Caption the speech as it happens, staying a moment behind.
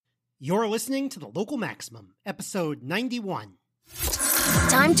You're listening to The Local Maximum, episode 91.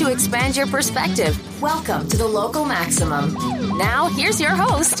 Time to expand your perspective. Welcome to The Local Maximum. Now, here's your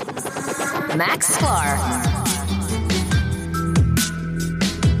host, Max Sklar.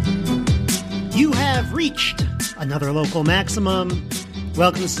 You have reached another Local Maximum.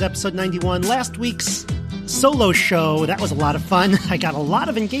 Welcome, this is episode 91. Last week's solo show, that was a lot of fun. I got a lot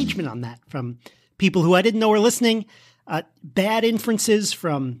of engagement on that from people who I didn't know were listening. Bad inferences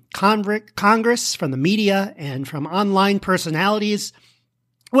from Congress, from the media, and from online personalities.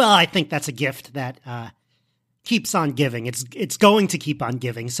 Well, I think that's a gift that keeps on giving. It's going to keep on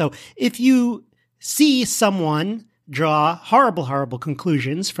giving. So if you see someone draw horrible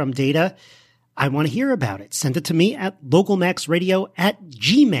conclusions from data, I want to hear about it. Send it to me at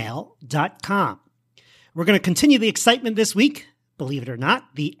localmaxradio@gmail.com. We're going to continue the excitement this week. Believe it or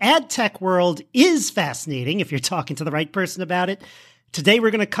not, the ad tech world is fascinating if you're talking to the right person about it. Today, we're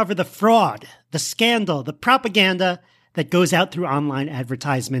going to cover the fraud, the scandal, the propaganda that goes out through online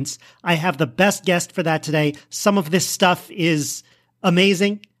advertisements. I have the best guest for that today. Some of this stuff is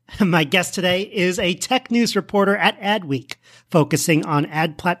amazing. My guest today is a tech news reporter at Adweek, focusing on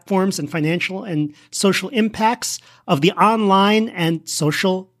ad platforms and financial and social impacts of the online and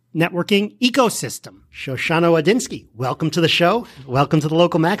social networking ecosystem. Shoshana Wodinsky, welcome to the show. Welcome to the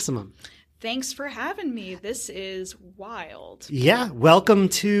Local Maximum. Thanks for having me. This is wild. Yeah, welcome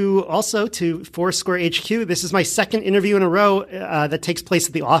to Foursquare HQ. This is my second interview in a row that takes place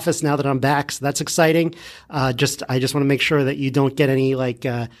at the office now that I'm back, so that's exciting. I just want to make sure that you don't get any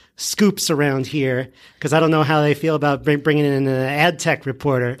scoops around here, because I don't know how they feel about bringing in an ad tech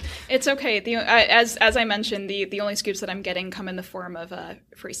reporter. It's okay. As I mentioned, the only scoops that I'm getting come in the form of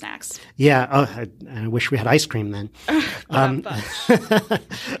free snacks. Yeah, I wish we had ice cream then.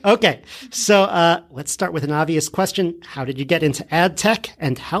 Okay. So let's start with an obvious question. How did you get into ad tech,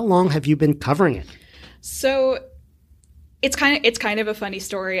 and how long have you been covering it? So it's kind of a funny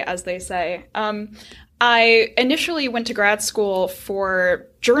story, as they say. I initially went to grad school for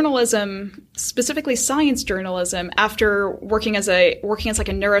journalism, specifically science journalism, after working as like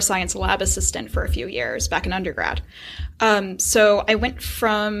a neuroscience lab assistant for a few years back in undergrad. So I went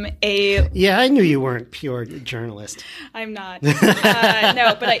from Yeah, I knew you weren't pure journalist. I'm not. No.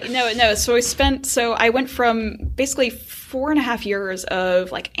 So I went from basically 4.5 years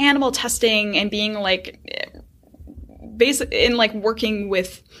of animal testing and being working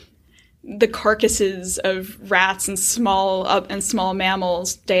with the carcasses of rats and small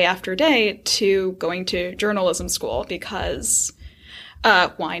mammals day after day, to going to journalism school because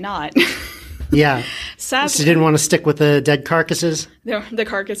why not? Yeah. Sadly, so you didn't want to stick with the dead carcasses? The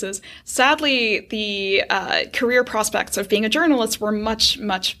carcasses. Sadly, the career prospects of being a journalist were much,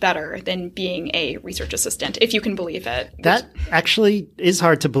 much better than being a research assistant, if you can believe it. That actually is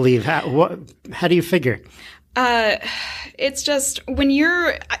hard to believe. How do you figure? It's just when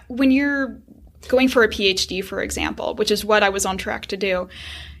you're going for a PhD, for example, which is what I was on track to do,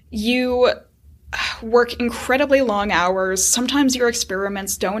 you work incredibly long hours. Sometimes your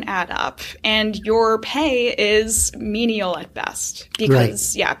experiments don't add up, and your pay is menial at best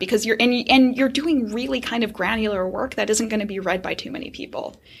because you're doing really kind of granular work that isn't going to be read by too many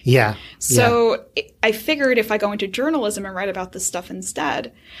people. Yeah. So I figured if I go into journalism and write about this stuff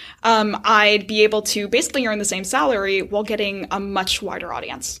instead, I'd be able to basically earn the same salary while getting a much wider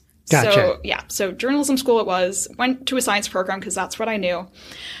audience. Gotcha. So journalism school it was. Went to a science program because that's what I knew.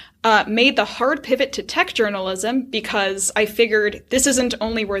 Made the hard pivot to tech journalism because I figured this isn't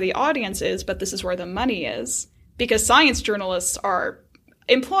only where the audience is, but this is where the money is. Because science journalists are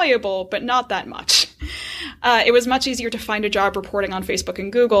employable, but not that much. It was much easier to find a job reporting on Facebook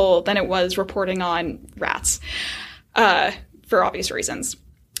and Google than it was reporting on rats, for obvious reasons.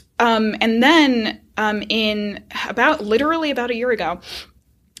 And then in about a year ago,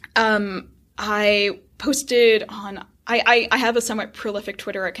 I posted on I have a somewhat prolific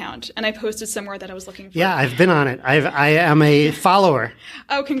Twitter account, and I posted somewhere that I was looking for. Yeah, I've been on it. I am a follower.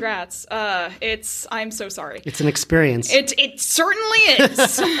 Oh, congrats. I'm so sorry. It's an experience. It certainly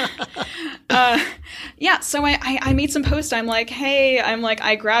is. So I made some posts. I'm like, hey,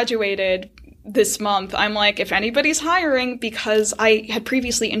 I graduated this month. I'm like, if anybody's hiring, because I had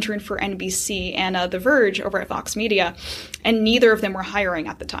previously interned for NBC and The Verge over at Vox Media, and neither of them were hiring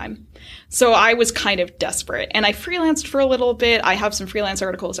at the time. So I was kind of desperate, and I freelanced for a little bit. I have some freelance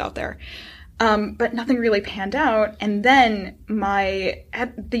articles out there, but nothing really panned out. And then my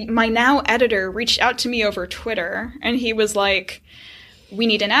now editor reached out to me over Twitter, and he was like, we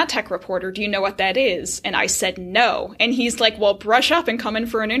need an ad tech reporter. Do you know what that is? And I said no. And he's like, well, brush up and come in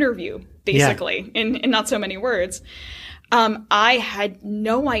for an interview, basically, in not so many words. I had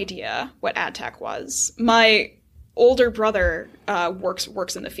no idea what ad tech was. My older brother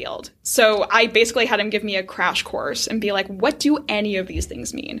works in the field. So I basically had him give me a crash course and be like, what do any of these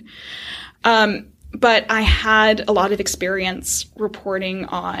things mean? But I had a lot of experience reporting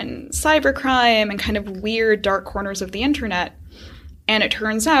on cybercrime and kind of weird dark corners of the internet. And it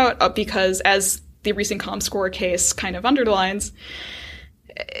turns out, because as the recent ComScore case kind of underlines,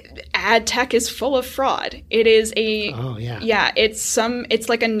 ad tech is full of fraud. It is it's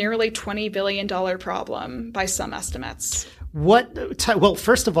like a nearly $20 billion problem by some estimates. Well,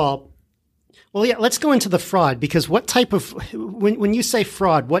 first of all, let's go into the fraud, because what type of, when you say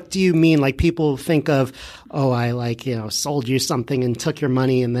fraud, what do you mean? Like, people think of, I sold you something and took your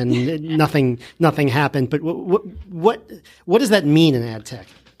money and then nothing happened. But what does that mean in ad tech?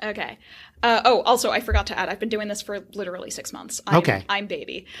 Okay. Also, I forgot to add, I've been doing this for literally 6 months. I'm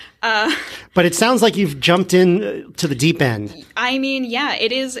baby. But it sounds like you've jumped in to the deep end. I mean, yeah,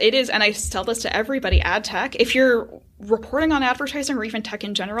 it is. And I tell this to everybody, ad tech. If you're reporting on advertising or even tech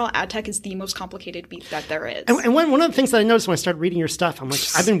in general, ad tech is the most complicated beat that there is. And one of the things that I noticed when I started reading your stuff, I'm like,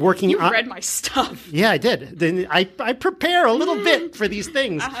 I've been working on... You read my stuff. Yeah, I did. Then I prepare a little bit for these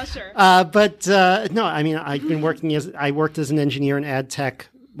things. Sure. No, I mean, I worked as an engineer in ad tech.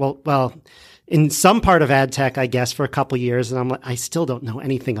 Well, in some part of ad tech, I guess, for a couple of years, and I'm like, I still don't know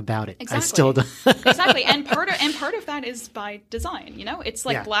anything about it. Exactly. I still don't. Exactly, and part of that is by design. It's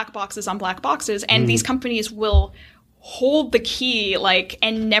like black boxes on black boxes, and these companies will hold the key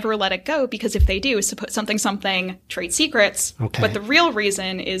and never let it go, because if they do, something trade secrets. Okay. But the real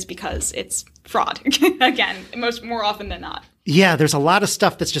reason is because it's fraud. Again, more often than not. Yeah, there's a lot of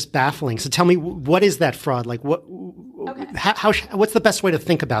stuff that's just baffling. So tell me, what is that fraud? Like, what? Okay. What's the best way to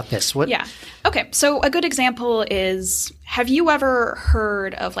think about this? Yeah. Okay. So a good example is, have you ever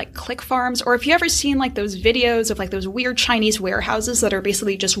heard of click farms, or have you ever seen those videos of those weird Chinese warehouses that are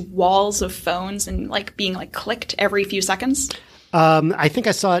basically just walls of phones and being clicked every few seconds? I think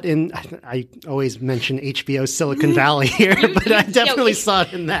I saw it in, I always mention HBO Silicon Valley here, but I definitely saw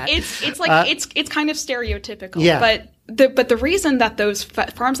it in that. It's kind of stereotypical. Yeah. But the reason that those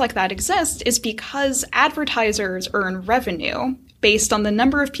farms like that exist is because advertisers earn revenue based on the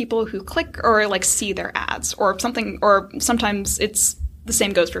number of people who click or see their ads or something, or sometimes it's the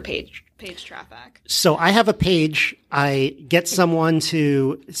same goes for page traffic. So I have a page, I get someone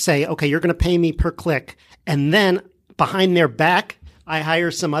to say, okay, you're going to pay me per click, and then behind their back, I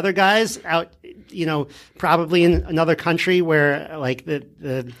hire some other guys out, probably in another country where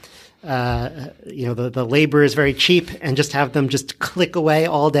the labor is very cheap, and just have them just click away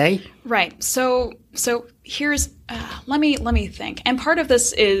all day. Right. So here's let me think. And part of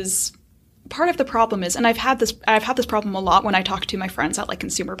the problem is, and I've had this problem a lot when I talk to my friends at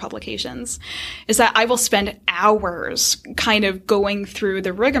consumer publications, is that I will spend hours kind of going through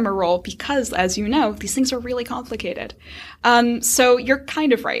the rigmarole because, as you know, these things are really complicated. So you're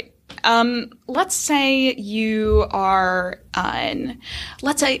kind of right. Let's say you are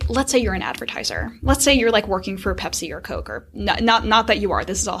let's say you're an advertiser. Let's say you're working for Pepsi or Coke, or not that you are.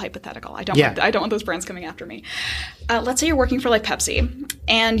 This is all hypothetical. I don't want those brands coming after me. Let's say you're working for Pepsi,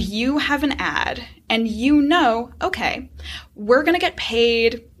 and you have an ad, and okay, we're gonna get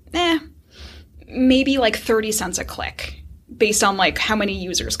paid maybe 30 cents a click based on how many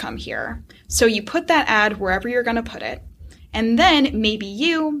users come here. So you put that ad wherever you're gonna put it. And then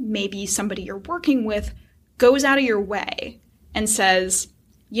maybe somebody you're working with goes out of your way and says,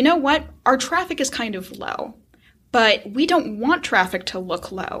 you know what, our traffic is kind of low, but we don't want traffic to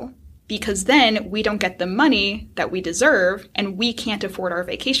look low, because then we don't get the money that we deserve, and we can't afford our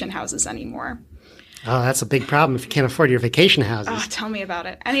vacation houses anymore. Oh, that's a big problem if you can't afford your vacation houses. Oh, tell me about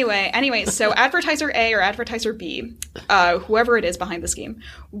it. Anyway, so advertiser A or advertiser B, whoever it is behind the scheme,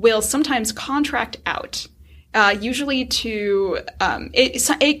 will sometimes contract out. Usually to,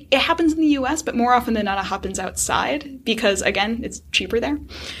 it happens in the US, but more often than not, it happens outside because, again, it's cheaper there.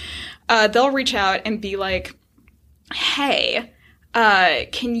 They'll reach out and be like, hey,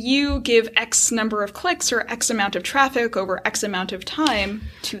 can you give X number of clicks or X amount of traffic over X amount of time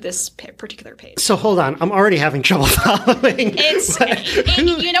to this particular page? So hold on, I'm already having trouble following.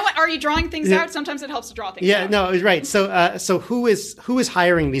 You know what? Are you drawing things out? Sometimes it helps to draw things out. Yeah, no, right. So who is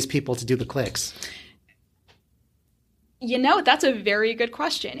hiring these people to do the clicks? That's a very good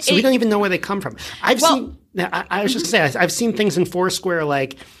question. So we don't even know where they come from. I was just going to say, I've seen things in Foursquare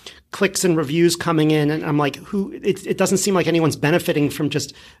like clicks and reviews coming in, and I'm like, it doesn't seem like anyone's benefiting from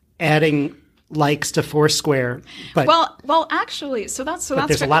just adding likes to Foursquare. But actually, so that's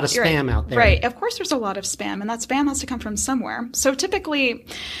there's a lot of spam out there. Right. Of course there's a lot of spam, and that spam has to come from somewhere. So typically,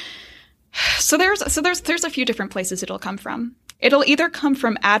 So there's a few different places it'll come from. It'll either come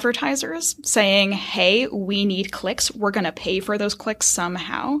from advertisers saying, hey, we need clicks. We're going to pay for those clicks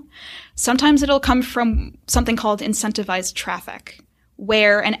somehow. Sometimes it'll come from something called incentivized traffic,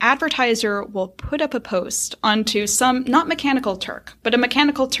 where an advertiser will put up a post onto some, not Mechanical Turk, but a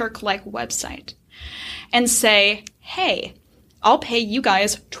Mechanical Turk-like website and say, hey, I'll pay you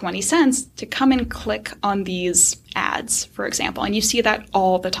guys 20 cents to come and click on these ads, for example. And you see that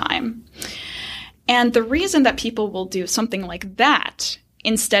all the time. And the reason that people will do something like that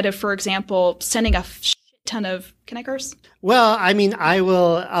instead of, for example, sending a shit ton of, can I curse? Well, I mean,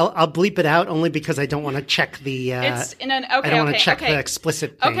 I'll bleep it out only because I don't want to check the, it's in an, okay, I don't want to check okay. the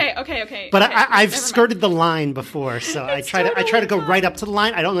explicit thing. Okay. But okay. I've skirted the line before, so I try to go right up to the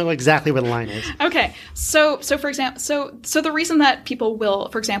line. I don't know exactly where the line is. Okay. So for example, so the reason that people will,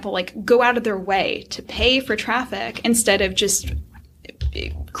 for example, like go out of their way to pay for traffic instead of just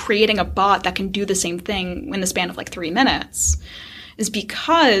creating a bot that can do the same thing in the span of like 3 minutes is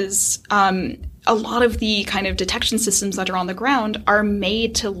because a lot of the kind of detection systems that are on the ground are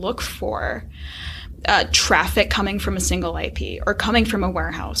made to look for traffic coming from a single IP or coming from a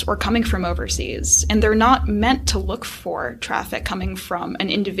warehouse or coming from overseas. And they're not meant to look for traffic coming from an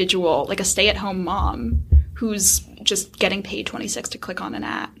individual, like a stay-at-home mom who's just getting paid 20 cents to click on an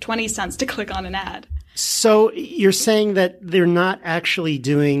ad. So you're saying that they're not actually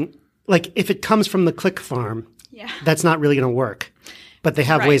doing, like, if it comes from the click farm, that's not really going to work. But they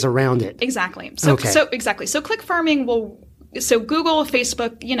have ways around it. Exactly. So click farming so Google,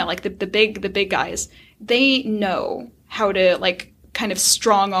 Facebook, you know, like the big guys, they know how to like kind of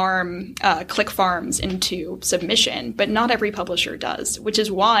strong arm click farms into submission, but not every publisher does, which is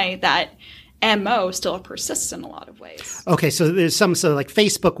why that MO still persists in a lot of ways. Okay, so there's so like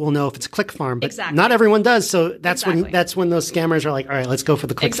Facebook will know if it's a click farm, but not everyone does. So that's when those scammers are like, all right, let's go for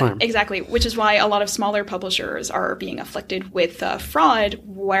the click farm. Exactly, which is why a lot of smaller publishers are being afflicted with fraud,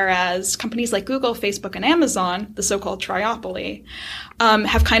 whereas companies like Google, Facebook, and Amazon, the so-called triopoly,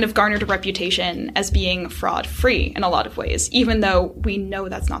 have kind of garnered a reputation as being fraud-free in a lot of ways, even though we know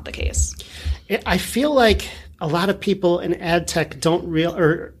that's not the case. I feel like a lot of people in ad tech don't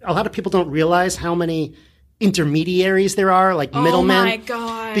realize how many intermediaries there are, like middlemen. Oh my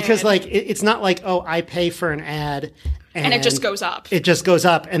God. Because like it's not like, oh, I pay for an ad and it just goes up. It just goes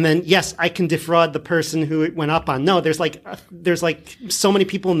up, and then yes, I can defraud the person who it went up on. No, there's like so many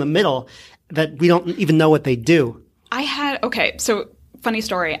people in the middle that we don't even know what they do. So funny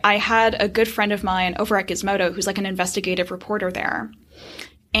story. I had a good friend of mine over at Gizmodo who's like an investigative reporter there.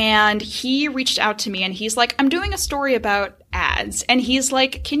 And he reached out to me and he's like, I'm doing a story about ads. And he's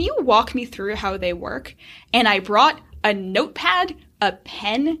like, can you walk me through how they work? And I brought a notepad, a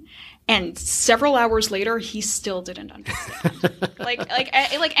pen, and several hours later, he still didn't understand.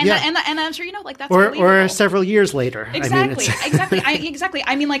 And I'm sure, you know, like that's or several years later. Exactly.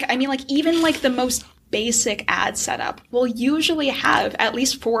 I mean, even like the most basic ad setup will usually have at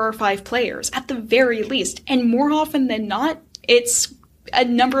least 4 or 5 players at the very least. And more often than not, it's a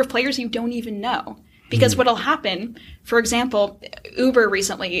number of players you don't even know. Because what'll happen, for example, Uber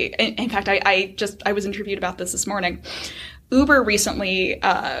recently, in fact, I was interviewed about this morning. Uber recently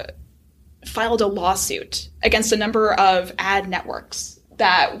filed a lawsuit against a number of ad networks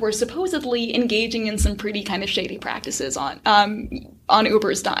that were supposedly engaging in some pretty kind of shady practices on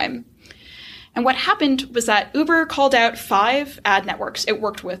Uber's dime. And what happened was that Uber called out 5 ad networks it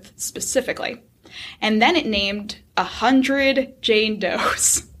worked with specifically. And then it named 100 Jane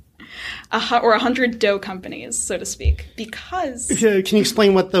Does, or 100 Doe companies, so to speak, because... Can you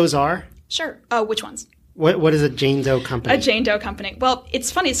explain what those are? Sure. Which ones? What is a Jane Doe company? A Jane Doe company. Well,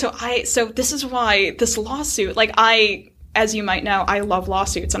 it's funny. So this is why this lawsuit, as you might know, I love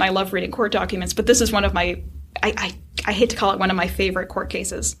lawsuits and I love reading court documents, but this is one of my, I hate to call it one of my favorite court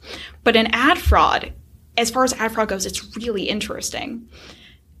cases. But in ad fraud, as far as ad fraud goes, it's really interesting.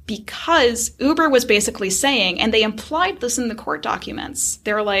 Because Uber was basically saying, and they implied this in the court documents,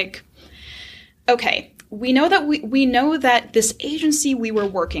 they're like, okay, we know that this agency we were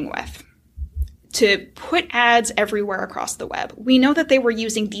working with to put ads everywhere across the web, we know that they were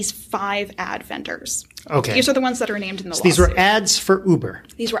using these 5 ad vendors. Okay. These are the ones that are named in the lawsuit. These were ads for Uber.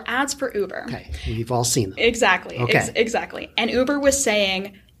 These were ads for Uber. Okay, we've all seen them. Exactly. Okay. Exactly. And Uber was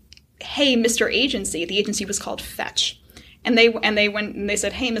saying, hey, Mr. Agency, the agency was called Fetch. And they went and they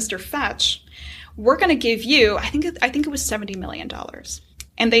said, hey, Mr. Fetch, we're going to give you, I think it was $70 million.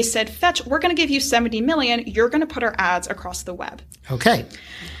 And they said, Fetch, we're going to give you $70 million. You're going to put our ads across the web. Okay.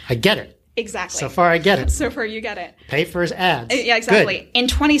 I get it. Exactly. So far, I get it. So far, you get it. Pay for his ads. Yeah, exactly. Good. In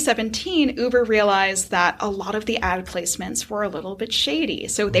 2017, Uber realized that a lot of the ad placements were a little bit shady.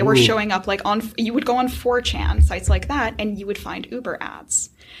 So they were showing up like you would go on 4chan, sites like that, and you would find Uber ads.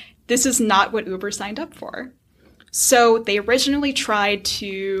 This is not what Uber signed up for. So they originally tried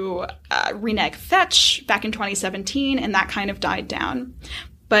to renege Fetch back in 2017, and that kind of died down.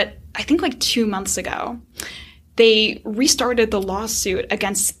 But I think like 2 months ago, they restarted the lawsuit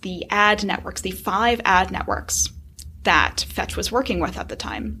against the ad networks, the 5 ad networks that Fetch was working with at the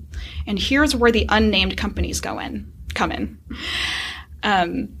time. And here's where the unnamed companies come in.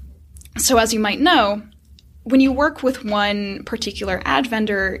 So as you might know, when you work with one particular ad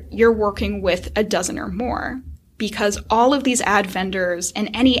vendor, you're working with a dozen or more, because all of these ad vendors and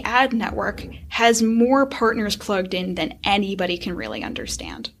any ad network has more partners plugged in than anybody can really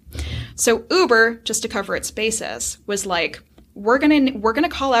understand. So Uber, just to cover its bases, was like, we're gonna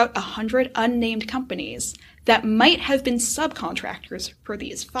call out 100 unnamed companies that might have been subcontractors for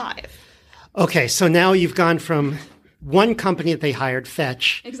these 5. Okay, so now you've gone from one company that they hired,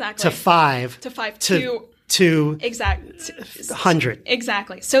 Fetch, exactly, to 5 to exactly 100.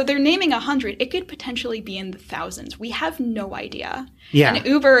 Exactly. So they're naming 100. It could potentially be in the thousands. We have no idea. Yeah. And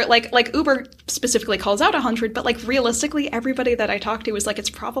Uber, like Uber specifically calls out 100, but like realistically, everybody that I talked to was like, it's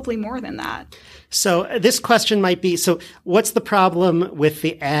probably more than that. So this question might be, so what's the problem with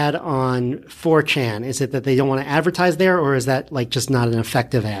the ad on 4chan? Is it that they don't want to advertise there, or is that like just not an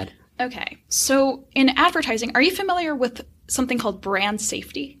effective ad? Okay. So in advertising, are you familiar with something called brand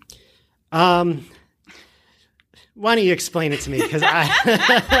safety? Why don't you explain it to me? Because you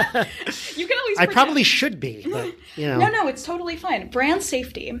can at least I probably should be, but you know. No, it's totally fine. Brand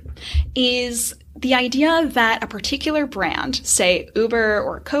safety is the idea that a particular brand, say Uber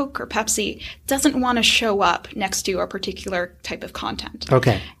or Coke or Pepsi, doesn't want to show up next to a particular type of content.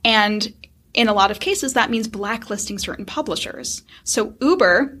 Okay. And in a lot of cases, that means blacklisting certain publishers. So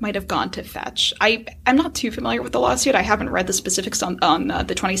Uber might have gone to Fetch. I'm not too familiar with the lawsuit. I haven't read the specifics on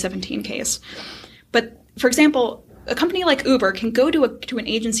the 2017 case. But for example, a company like Uber can go to an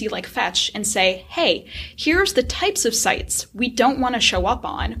agency like Fetch and say, hey, here's the types of sites we don't want to show up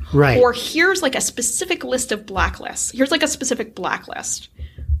on. Right. Or here's like a specific list of blacklists. Here's like a specific blacklist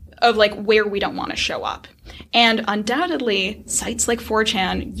of like where we don't want to show up. And undoubtedly, sites like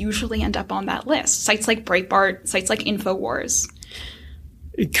 4chan usually end up on that list. Sites like Breitbart, sites like InfoWars.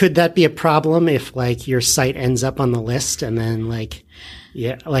 Could that be a problem if like your site ends up on the list and then like,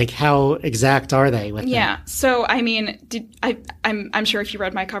 yeah, like how exact are they with that? So I mean, I'm sure if you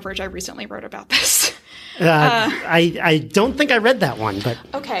read my coverage, I recently wrote about this. I don't think I read that one, but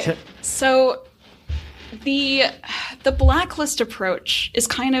okay. So the blacklist approach is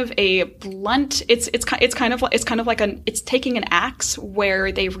kind of a blunt. It's kind of like it's taking an axe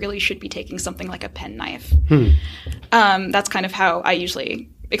where they really should be taking something like a penknife. That's kind of how I usually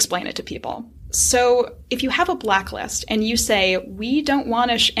explain it to people. So if you have a blacklist and you say, we don't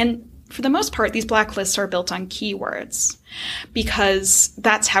want to, and for the most part, these blacklists are built on keywords because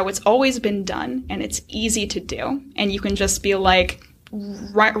that's how it's always been done and it's easy to do. And you can just be like,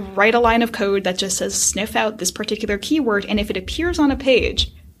 write a line of code that just says sniff out this particular keyword. And if it appears on a page,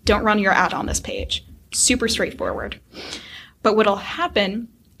 don't run your ad on this page. Super straightforward. But what'll happen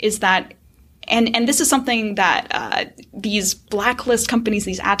is that And this is something that these blacklist companies,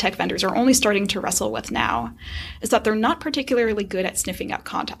 these ad tech vendors, are only starting to wrestle with now, is that they're not particularly good at sniffing out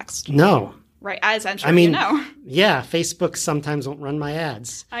context. No. Right, as I'm sure you know. Yeah, Facebook sometimes won't run my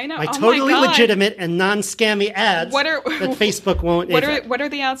ads. I know. My totally legitimate and non-scammy ads that Facebook won't. What are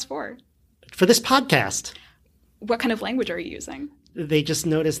the ads for? For this podcast. What kind of language are you using? They just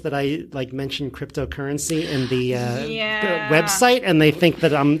noticed that I mentioned cryptocurrency in the website, and they think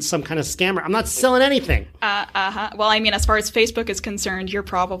that I'm some kind of scammer. I'm not selling anything. Well, I mean, as far as Facebook is concerned, you're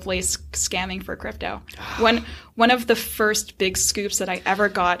probably scamming for crypto. One of the first big scoops that I ever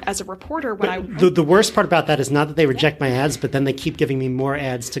got as a reporter the worst part about that is not that they reject my ads, but then they keep giving me more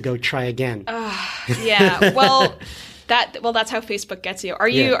ads to go try again. Yeah. Well, that's how Facebook gets you. Are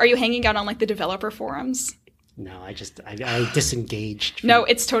you hanging out on like the developer forums? No, I disengaged. No,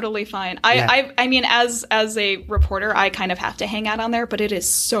 it's totally fine. I mean, as a reporter, I kind of have to hang out on there, but it is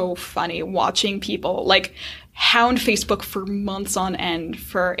so funny watching people like hound Facebook for months on end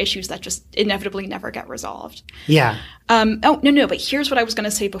for issues that just inevitably never get resolved. Yeah. But here's what I was going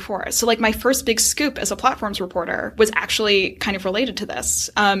to say before. So like my first big scoop as a platforms reporter was actually kind of related to this.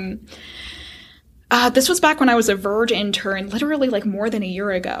 This was back when I was a Verge intern, literally like more than a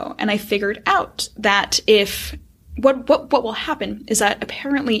year ago. And I figured out that what will happen is that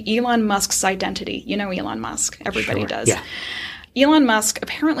apparently Elon Musk's identity, you know Elon Musk, everybody does. Elon Musk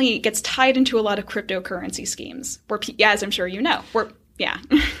apparently gets tied into a lot of cryptocurrency schemes, where, as I'm sure you know, yeah.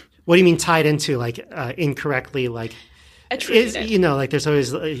 What do you mean tied into? Like incorrectly, like like there's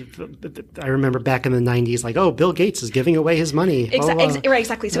always. I remember back in the 90s, like, oh, Bill Gates is giving away his money. Right,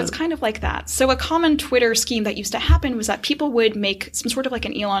 exactly. So it's kind of like that. So a common Twitter scheme that used to happen was that people would make some sort of like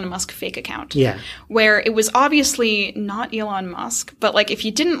an Elon Musk fake account. Yeah. Where it was obviously not Elon Musk, but like if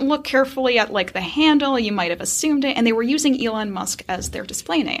you didn't look carefully at like the handle, you might have assumed it, and they were using Elon Musk as their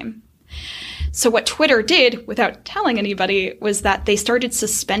display name. So what Twitter did, without telling anybody, was that they started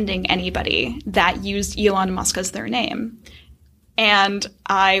suspending anybody that used Elon Musk as their name. And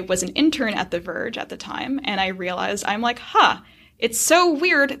I was an intern at The Verge at the time, and I realized, I'm like, it's so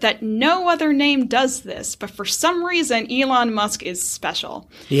weird that no other name does this, but for some reason, Elon Musk is special.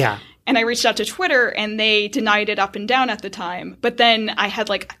 Yeah. And I reached out to Twitter, and they denied it up and down at the time. But then I had,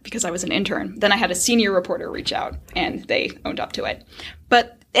 because I was an intern, then I had a senior reporter reach out, and they owned up to it.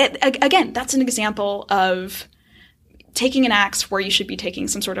 But again, that's an example of taking an axe where you should be taking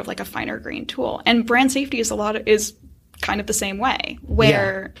some sort of like a finer grained tool. And brand safety is kind of the same way,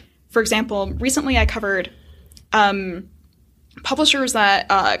 where, for example, recently I covered publishers that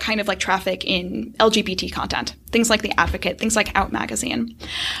kind of like traffic in LGBT content, things like The Advocate, things like Out Magazine,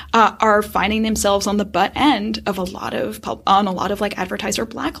 are finding themselves on the butt end of a lot of like advertiser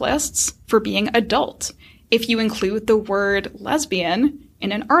blacklists for being adult. If you include the word lesbian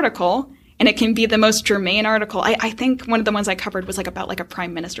in an article, and it can be the most germane article. I think one of the ones I covered was like about like a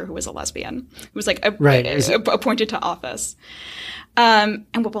prime minister who was a lesbian, who was like appointed to office. And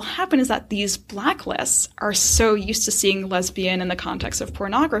what will happen is that these blacklists are so used to seeing lesbian in the context of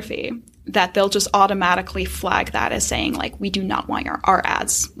pornography that they'll just automatically flag that as saying like, we do not want our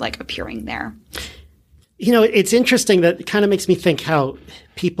ads like appearing there. You know, it's interesting that it kind of makes me think how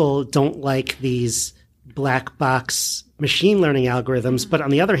people don't like these black box machine learning algorithms. But on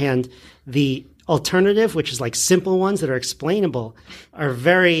the other hand, the alternative, which is like simple ones that are explainable, are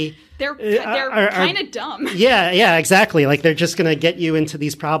very... They're kind of dumb. Yeah, exactly. Like they're just going to get you into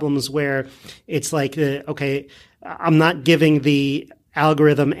these problems where it's like, okay, I'm not giving the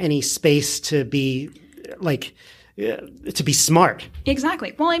algorithm any space to be like... to be smart.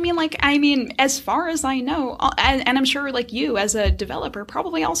 Exactly. Well, I mean, as far as I know, and I'm sure like you as a developer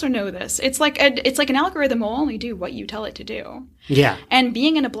probably also know this, it's like an algorithm will only do what you tell it to do. Yeah. And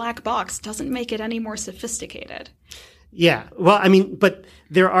being in a black box doesn't make it any more sophisticated. Yeah. Well, I mean, but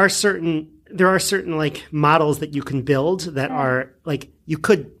there are certain like models that you can build that are like, you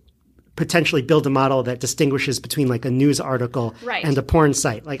could potentially build a model that distinguishes between like a news article and a porn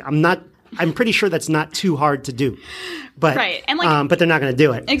site. Like I'm pretty sure that's not too hard to do, but and like, but they're not going to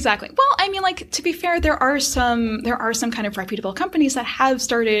do it. Exactly. Well, I mean, like to be fair, there are some kind of reputable companies that have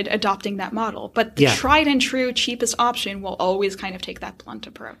started adopting that model, but the tried and true cheapest option will always kind of take that blunt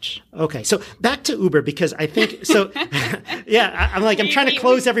approach. Okay, so back to Uber because I think so. I'm trying to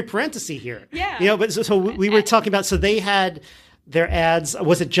close every parenthesis here. Yeah. You know, but so we were talking about they had their ads.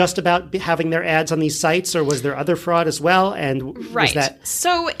 Was it just about having their ads on these sites, or was there other fraud as well? And was that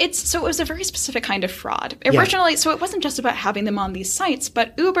so it was a very specific kind of fraud originally. So it wasn't just about having them on these sites,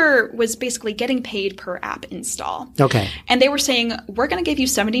 but Uber was basically getting paid per app install. Okay, and they were saying, we're going to give you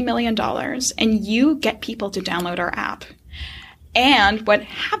 $70 million, and you get people to download our app. And what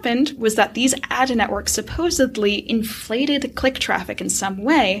happened was that these ad networks supposedly inflated click traffic in some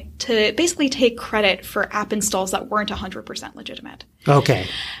way to basically take credit for app installs that weren't 100% legitimate. Okay.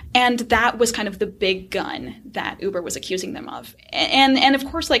 And that was kind of the big gun that Uber was accusing them of. And of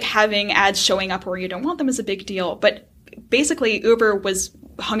course, like having ads showing up where you don't want them is a big deal. But basically, Uber was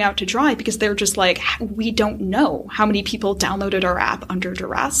hung out to dry because they're just like, we don't know how many people downloaded our app under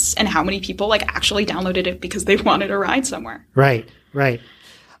duress and how many people like actually downloaded it because they wanted a ride somewhere. Right.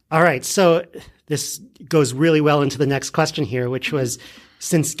 All right. So this goes really well into the next question here, which was,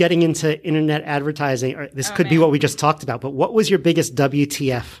 since getting into internet advertising, or this could be what we just talked about, but what was your biggest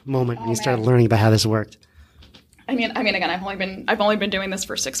WTF moment when you started learning about how this worked? I mean, again, I've only been doing this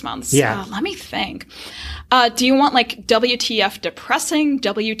for 6 months. Yeah. Let me think. Do you want like WTF depressing,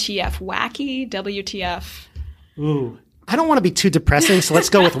 WTF wacky, WTF? Ooh, I don't want to be too depressing, so let's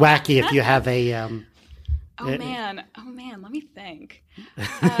go with wacky if you have a. Oh man, let me think.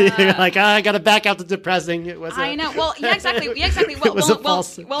 You're like, I got to back out to depressing. I know. Well, yeah, exactly.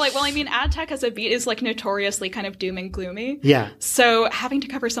 Well, I mean, ad tech as a beat is like notoriously kind of doom and gloomy. Yeah. So having to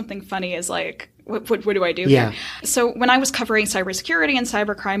cover something funny is like, what do I do here? So when I was covering cybersecurity and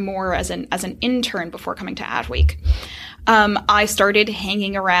cybercrime more as an intern before coming to Adweek, I started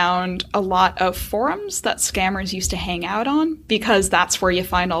hanging around a lot of forums that scammers used to hang out on because that's where you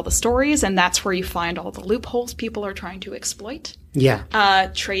find all the stories and that's where you find all the loopholes people are trying to exploit.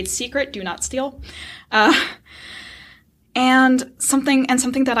 Yeah. Trade secret, do not steal. And something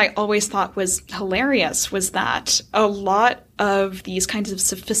that I always thought was hilarious was that a lot of these kinds of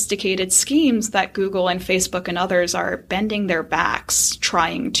sophisticated schemes that Google and Facebook and others are bending their backs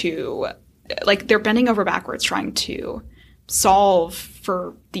trying to, like, they're bending over backwards trying to solve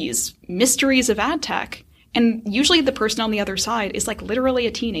for these mysteries of ad tech. And usually the person on the other side is like literally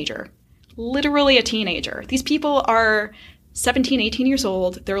a teenager. Literally a teenager. These people are 17, 18 years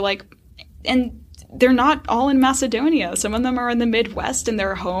old. They're like, and they're not all in Macedonia. Some of them are in the Midwest and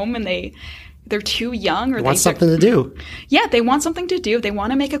they're home and they're too young. Or they want something to do. Yeah, they want something to do. They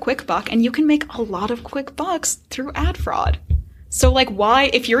want to make a quick buck, and you can make a lot of quick bucks through ad fraud. So, like, why,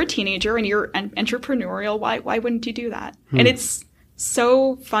 if you're a teenager and you're entrepreneurial, why wouldn't you do that? And it's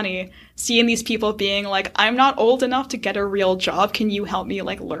so funny seeing these people being like, I'm not old enough to get a real job. Can you help me,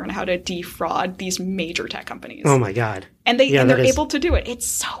 like, learn how to defraud these major tech companies? Oh, my God. And they're able to do it. It's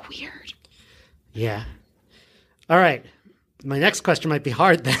so weird. Yeah. All right. My next question might be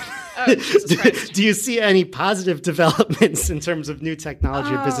hard then. Oh, Jesus Christ. Do you see any positive developments in terms of new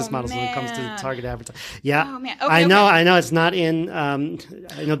technology or business models when it comes to target advertising? Yeah. Oh, man. I know it's not in, I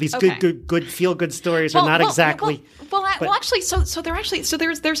know these good feel-good stories are not exactly. Actually,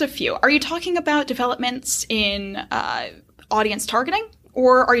 there's a few. Are you talking about developments in audience targeting,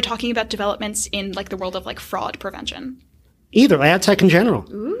 or are you talking about developments in, like, the world of, like, fraud prevention? Either, ad tech in general.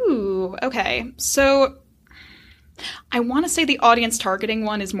 Ooh, okay. So I want to say the audience targeting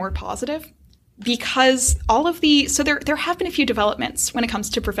one is more positive because there have been a few developments when it comes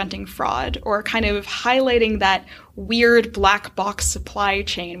to preventing fraud or kind of highlighting that weird black box supply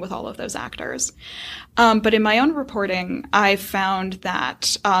chain with all of those actors. But in my own reporting, I found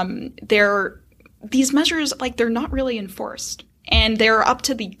that these measures, like, they're not really enforced. And they're up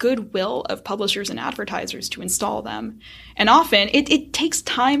to the goodwill of publishers and advertisers to install them. And often it takes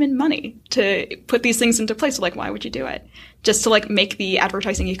time and money to put these things into place. So, like, why would you do it? Just to, like, make the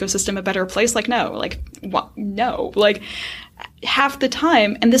advertising ecosystem a better place? Like, no. Like, what? No. Like, half the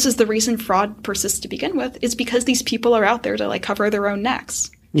time, and this is the reason fraud persists to begin with, is because these people are out there to, like, cover their own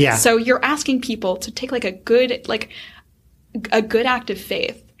necks. Yeah. So you're asking people to take, like, a good act of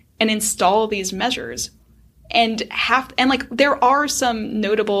faith and install these measures. And like, there are some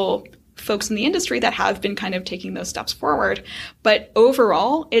notable folks in the industry that have been kind of taking those steps forward, but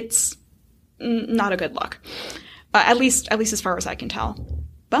overall, it's not a good look, at least as far as I can tell.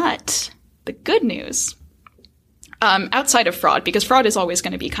 But the good news, outside of fraud, because fraud is always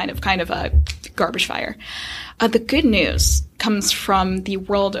going to be kind of a garbage fire, the good news comes from the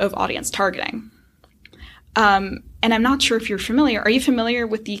world of audience targeting. And I'm not sure if you're familiar. Are you familiar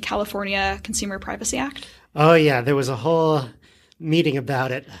with the California Consumer Privacy Act? Oh, yeah. There was a whole meeting about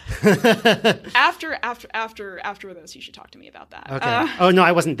it. After this, you should talk to me about that. Okay. No,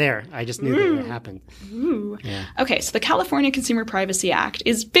 I wasn't there. I just knew that it happened. Ooh. Yeah. Okay, so the California Consumer Privacy Act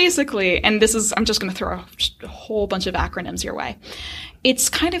is basically, and I'm just going to throw a whole bunch of acronyms your way. It's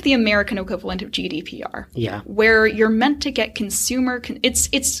kind of the American equivalent of GDPR. Yeah. Where you're meant to get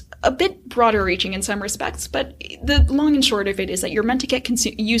it's a bit broader reaching in some respects, but the long and short of it is that you're meant to get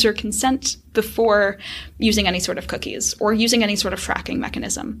user consent before using any sort of cookies or using any sort of tracking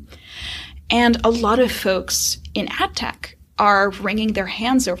mechanism. And a lot of folks in ad tech are wringing their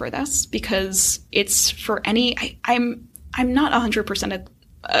hands over this because it's for I'm not 100%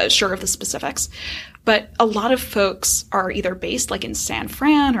 sure of the specifics, but a lot of folks are either based like in San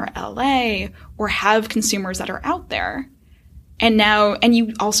Fran or LA or have consumers that are out there. And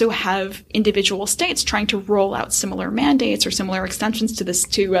you also have individual states trying to roll out similar mandates or similar extensions to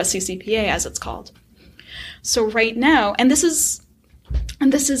CCPA, as it's called. So right now, and this is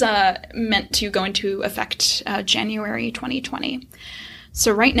meant to go into effect January 2020.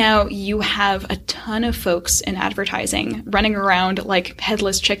 So right now, you have a ton of folks in advertising running around like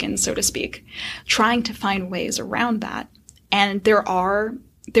headless chickens, so to speak, trying to find ways around that. And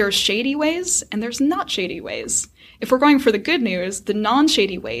there's shady ways and there's not shady ways. If we're going for the good news, the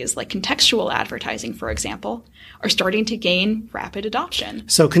non-shady ways, like contextual advertising, for example, are starting to gain rapid adoption.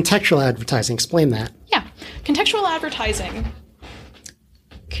 So contextual advertising, explain that. Yeah. Contextual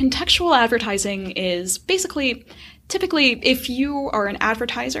advertising is basically, typically, if you are an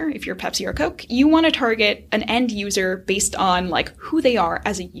advertiser, if you're Pepsi or Coke, you want to target an end user based on like who they are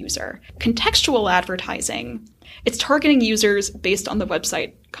as a user. Contextual advertising, it's targeting users based on the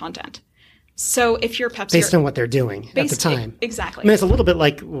website content. So if you're Pepsi, based on what they're doing at the time. Exactly. I mean, it's a little bit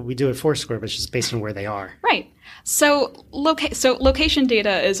like what we do at Foursquare, but it's just based on where they are. Right. So location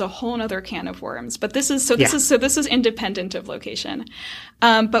data is a whole other can of worms, but this is independent of location.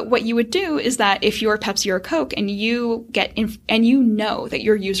 But what you would do is that if you're Pepsi or Coke and you and you know that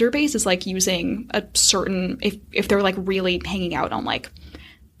your user base is like using a certain, if they're like really hanging out on like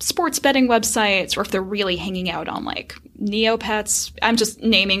sports betting websites, or if they're really hanging out on like Neopets, I'm just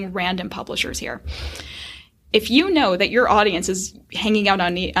naming random publishers here. If you know that your audience is hanging out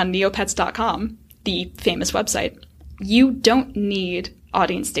on neopets.com, the famous website, you don't need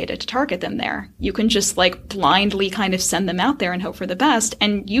audience data to target them there. You can just like blindly kind of send them out there and hope for the best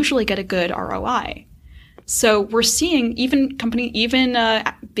and usually get a good ROI. So we're seeing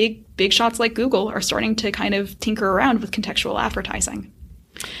big shots like Google are starting to kind of tinker around with contextual advertising.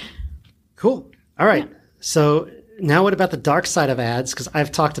 Cool. All right. Yeah. So now what about the dark side of ads? Because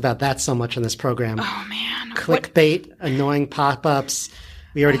I've talked about that so much on this program. Oh, man. Clickbait, annoying pop-ups.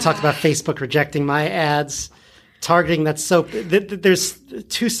 We already talked about Facebook rejecting my ads. Targeting that's so... There's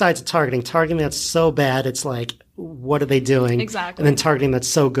two sides of targeting. Targeting that's so bad, it's like, what are they doing? Exactly. And then targeting that's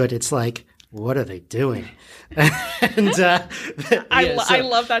so good, it's like, what are they doing? And I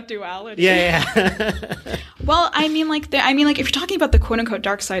love that duality. Yeah. Well, I mean, like if you're talking about the quote unquote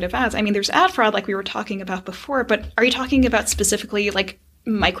dark side of ads, I mean, there's ad fraud like we were talking about before, but are you talking about specifically like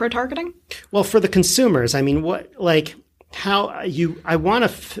micro targeting? Well, for the consumers, I mean, what like how I want to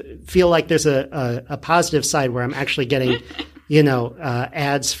feel like there's a positive side where I'm actually getting,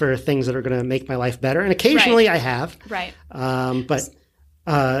 ads for things that are going to make my life better, and occasionally I have, right, but.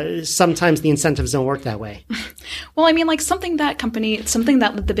 Sometimes the incentives don't work that way. Well, I mean, like something that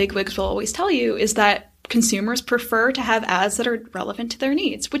the big wigs will always tell you is that consumers prefer to have ads that are relevant to their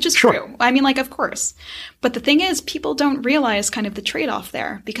needs, which is true. I mean, like, of course. But the thing is, people don't realize kind of the trade-off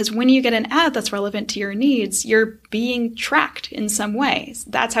there, because when you get an ad that's relevant to your needs, you're being tracked in some ways.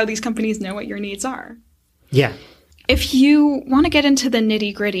 That's how these companies know what your needs are. Yeah. If you want to get into the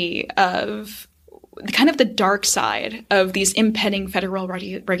nitty-gritty of kind of the dark side of these impending federal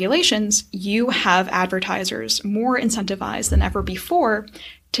regulations, you have advertisers more incentivized than ever before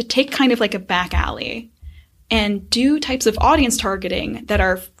to take kind of like a back alley and do types of audience targeting that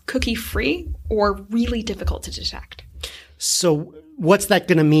are cookie free or really difficult to detect. So what's that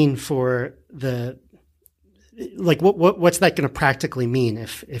going to mean for what's that going to practically mean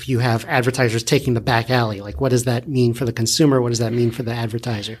if you have advertisers taking the back alley? Like, what does that mean for the consumer? What does that mean for the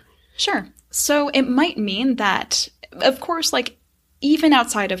advertiser? Sure. So it might mean that, of course, like even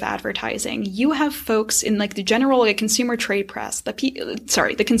outside of advertising, you have folks in like the general consumer trade press,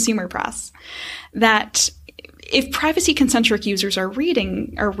 the consumer press, that if privacy concentric users are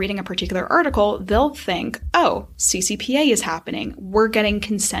reading a particular article, they'll think, oh, CCPA is happening. We're getting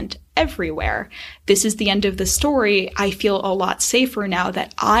consent everywhere. This is the end of the story. I feel a lot safer now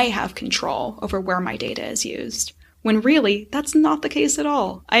that I have control over where my data is used. When really, that's not the case at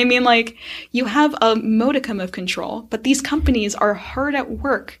all. I mean, like, you have a modicum of control, but these companies are hard at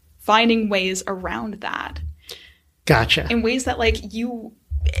work finding ways around that. Gotcha. In ways that, like,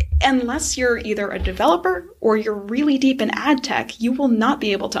 unless you're either a developer or you're really deep in ad tech, you will not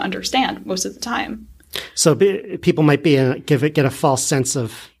be able to understand most of the time. So people might get a false sense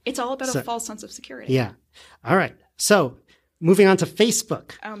of... It's all about a false sense of security. Yeah. All right. So... moving on to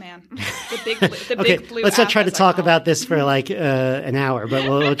Facebook. Oh, man. The big blue let's not try app, to talk about this for like an hour, but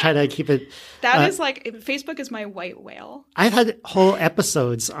we'll try to keep it. That is like, Facebook is my white whale. I've had whole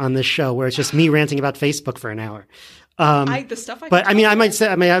episodes on this show where it's just me ranting about Facebook for an hour. I might say,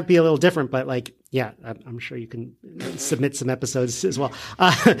 I may be a little different, but like, yeah, I'm sure you can submit some episodes as well.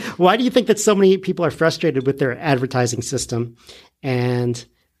 Why do you think that so many people are frustrated with their advertising system? And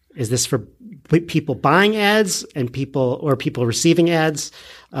is this for people buying ads and people receiving ads?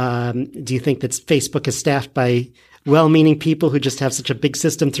 Do you think that Facebook is staffed by well-meaning people who just have such a big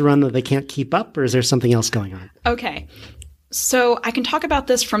system to run that they can't keep up, or is there something else going on? Okay. So I can talk about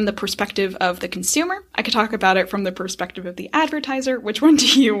this from the perspective of the consumer. I could talk about it from the perspective of the advertiser. Which one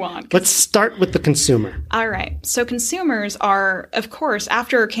do you want? Let's start with the consumer. All right. So consumers are, of course,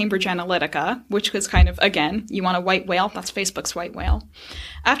 after Cambridge Analytica, which was kind of, again, you want a white whale? That's Facebook's white whale.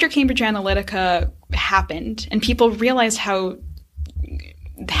 After Cambridge Analytica happened and people realized how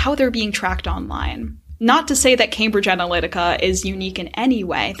they're being tracked online. Not to say that Cambridge Analytica is unique in any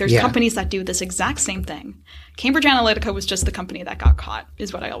way. There's companies that do this exact same thing. Cambridge Analytica was just the company that got caught,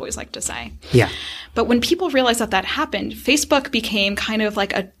 is what I always like to say. Yeah. But when people realized that happened, Facebook became kind of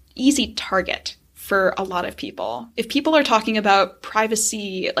like an easy target for a lot of people. If people are talking about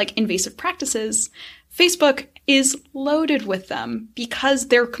privacy, like invasive practices, Facebook is loaded with them because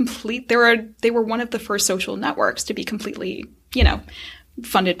they're complete. They were one of the first social networks to be completely,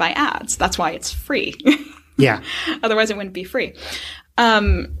 funded by ads. That's why it's free. Yeah. Otherwise, it wouldn't be free.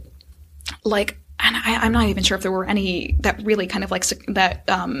 And I'm not even sure if there were any that really kind of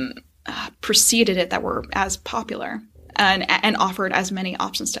preceded it that were as popular and offered as many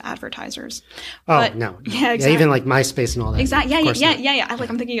options to advertisers. No. Yeah, exactly. Even like MySpace and all that. Exactly. Yeah.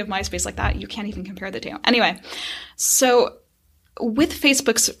 I'm thinking of MySpace like that. You can't even compare the two. Anyway, so with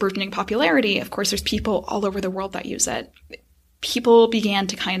Facebook's burgeoning popularity, of course, there's people all over the world that use it. People began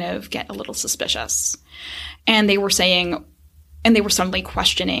to kind of get a little suspicious. And they were saying, and they were suddenly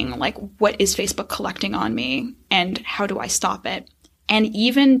questioning, like, what is Facebook collecting on me and how do I stop it? And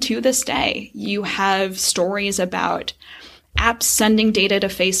even to this day, you have stories about apps sending data to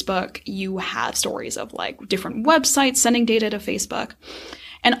Facebook. You have stories of like different websites sending data to Facebook.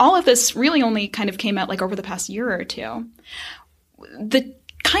 And all of this really only kind of came out like over the past year or two. The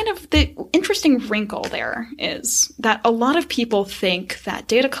interesting wrinkle there is that a lot of people think that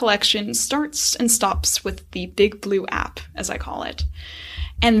data collection starts and stops with the big blue app, as I call it.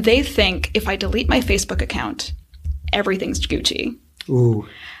 And they think if I delete my Facebook account, everything's Gucci. Ooh.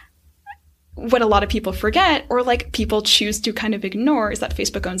 What a lot of people forget, or like people choose to kind of ignore, is that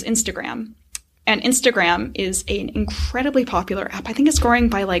Facebook owns Instagram. And Instagram is an incredibly popular app. I think it's growing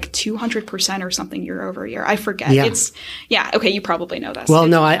by like 200% or something year over year. I forget. Yeah. Okay, you probably know this. Well,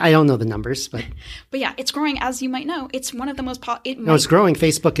 no, I don't know the numbers, but yeah, it's growing, as you might know. It's one of the most it's growing.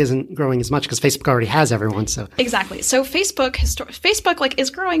 Facebook isn't growing as much because Facebook already has everyone. So exactly. So Facebook like is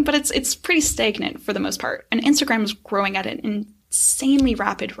growing, but it's pretty stagnant for the most part. And Instagram is growing at an insanely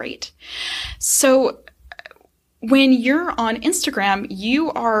rapid rate. So when you're on Instagram, you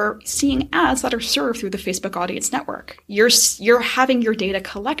are seeing ads that are served through the Facebook audience network. You're having your data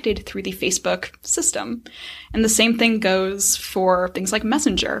collected through the Facebook system. And the same thing goes for things like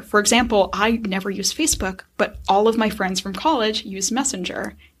Messenger. For example, I never use Facebook, but all of my friends from college use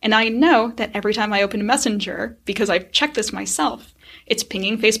Messenger. And I know that every time I open Messenger, because I've checked this myself, it's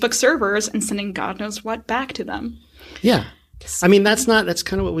pinging Facebook servers and sending God knows what back to them. Yeah. I mean, that's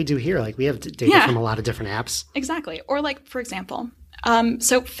kind of what we do here. Like we have data from a lot of different apps. Exactly. Or like, for example,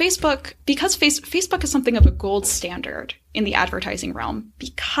 so Facebook, because Facebook is something of a gold standard in the advertising realm,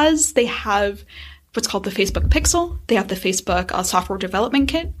 because they have what's called the Facebook Pixel. They have the Facebook Software Development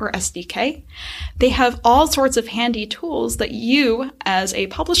Kit, or SDK. They have all sorts of handy tools that you, as a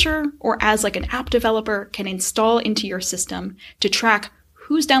publisher or as like an app developer, can install into your system to track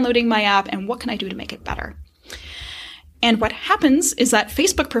who's downloading my app and what can I do to make it better. And what happens is that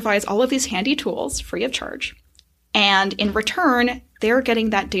Facebook provides all of these handy tools free of charge. And in return, they're getting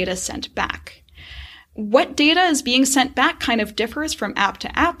that data sent back. What data is being sent back kind of differs from app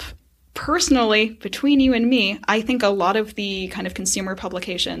to app. Personally, between you and me, I think a lot of the kind of consumer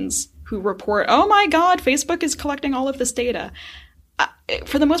publications who report, oh my God, Facebook is collecting all of this data.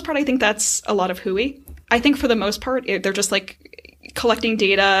 For the most part, I think that's a lot of hooey. I think for the most part, they're just like collecting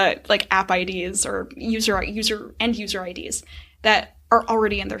data like app IDs or user IDs that are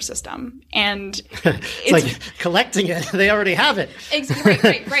already in their system. And it's like collecting it. They already have it.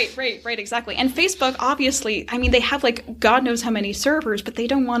 Right, exactly. And Facebook, obviously, I mean, they have like God knows how many servers, but they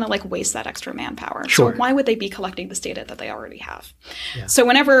don't want to like waste that extra manpower. Sure. So why would they be collecting this data that they already have? Yeah. So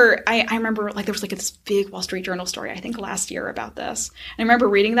whenever I remember like there was like this big Wall Street Journal story, I think last year about this. And I remember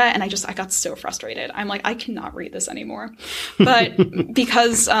reading that and I got so frustrated. I'm like, I cannot read this anymore. But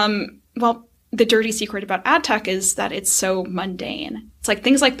because, the dirty secret about ad tech is that it's so mundane. It's like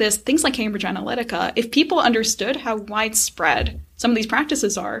things like this, things like Cambridge Analytica. If people understood how widespread some of these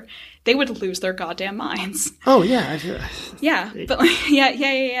practices are, they would lose their goddamn minds. Oh, yeah.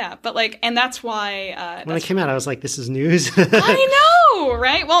 But like, and that's why... when it came out, I was like, this is news. I know,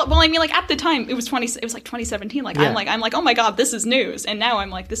 right? Well, I mean, like at the time, it was like 2017. Like, yeah. I'm like, oh my God, this is news. And now I'm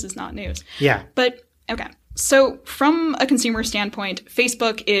like, this is not news. Yeah. But, okay. So from a consumer standpoint,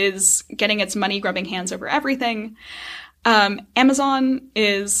 Facebook is getting its money-grubbing hands over everything. Amazon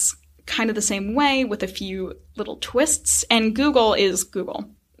is kind of the same way with a few little twists, and Google is Google.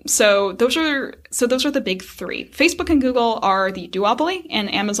 So those are the big three. Facebook and Google are the duopoly,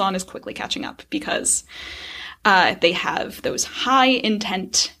 and Amazon is quickly catching up because they have those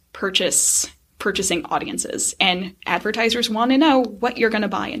high-intent purchasing audiences, and advertisers want to know what you're going to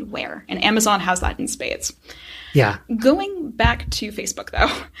buy and where. And Amazon has that in spades. Yeah. Going back to Facebook, though.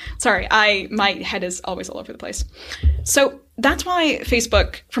 Sorry, my head is always all over the place. So that's why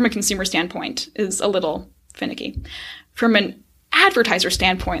Facebook, from a consumer standpoint, is a little finicky. From an advertiser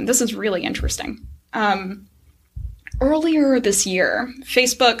standpoint, this is really interesting. earlier this year,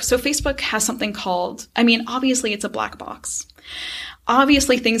 Facebook has something called, I mean, obviously it's a black box.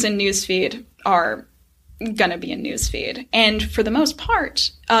 Obviously things in newsfeed are gonna be in newsfeed. And for the most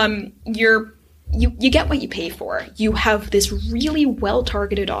part, you get what you pay for. You have this really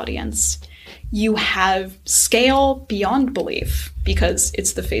well-targeted audience. You have scale beyond belief because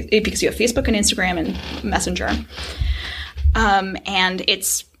because you have Facebook and Instagram and Messenger. And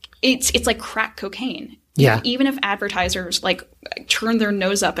it's like crack cocaine. Yeah. Even if advertisers like turn their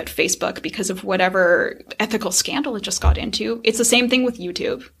nose up at Facebook because of whatever ethical scandal it just got into, it's the same thing with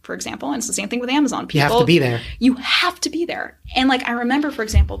YouTube, for example, and it's the same thing with Amazon. You have to be there. You have to be there. And like I remember, for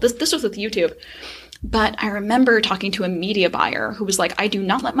example, this was with YouTube, but I remember talking to a media buyer who was like, I do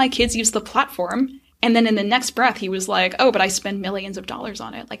not let my kids use the platform. And then in the next breath, he was like, oh, but I spend millions of dollars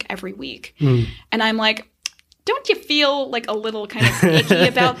on it like every week. And I'm like, don't you feel like a little kind of icky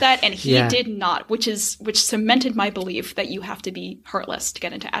about that? And he did not, which cemented my belief that you have to be heartless to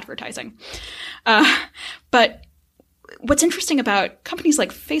get into advertising. But what's interesting about companies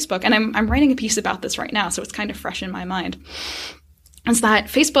like Facebook, and I'm writing a piece about this right now, so it's kind of fresh in my mind, is that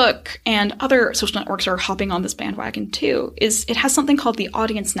Facebook and other social networks are hopping on this bandwagon too, is it has something called the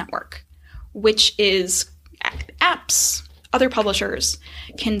Audience Network, which is apps, other publishers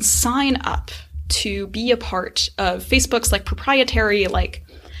can sign up to be a part of Facebook's like proprietary, like,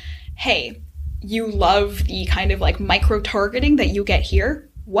 hey, you love the kind of like micro-targeting that you get here.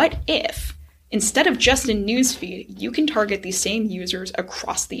 What if instead of just in newsfeed, you can target these same users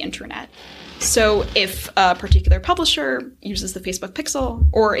across the internet? So if a particular publisher uses the Facebook Pixel,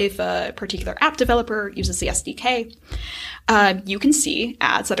 or if a particular app developer uses the SDK, you can see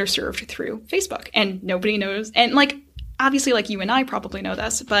ads that are served through Facebook, and nobody knows. And like, obviously, like you and I probably know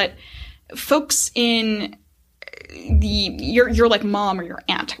this, but folks in your like mom or your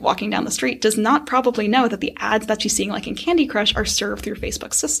aunt walking down the street does not probably know that the ads that she's seeing like in Candy Crush are served through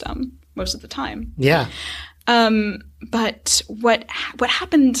Facebook's system most of the time. Yeah. But what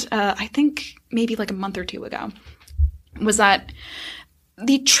happened, I think maybe like a month or two ago, was that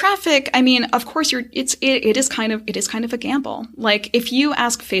the traffic, I mean, of course it is kind of a gamble. Like if you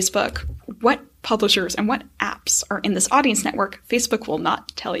ask Facebook what publishers and what apps are in this audience network, Facebook will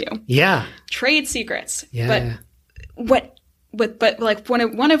not tell you. Yeah. Trade secrets. Yeah. But like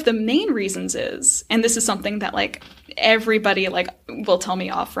one of the main reasons is, and this is something that like everybody like will tell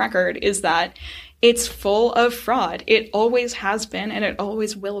me off record, is that it's full of fraud. It always has been, and it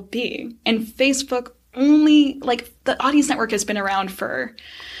always will be. And Facebook only, like, the audience network has been around for,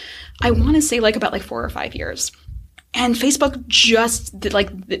 I want to say like about like 4 or 5 years. And Facebook just did, like,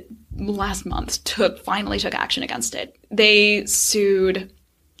 last month finally took action against it. They sued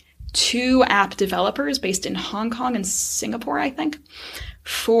 2 app developers based in Hong Kong and Singapore, I think,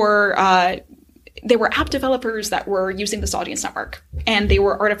 for they were app developers that were using this audience network, and they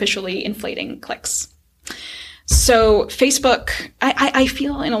were artificially inflating clicks. So Facebook, I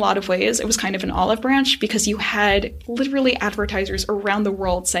feel in a lot of ways it was kind of an olive branch, because you had literally advertisers around the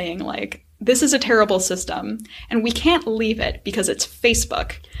world saying like, this is a terrible system and we can't leave it because it's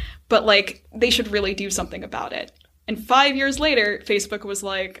Facebook, but like they should really do something about it. And 5 years later, Facebook was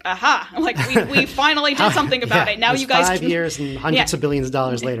like, aha, like we finally did something about it. Now you guys 5 years and hundreds of billions of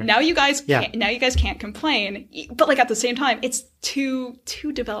dollars later. Now you guys can't complain. But like at the same time, it's two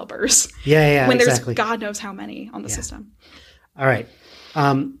developers. Yeah, when exactly. There's God knows how many on the system. All right.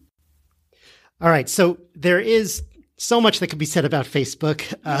 All right. So there is so much that could be said about Facebook,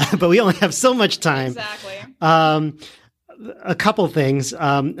 but we only have so much time. Exactly. A couple things.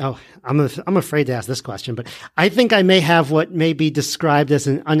 I'm afraid to ask this question, but I think I may have what may be described as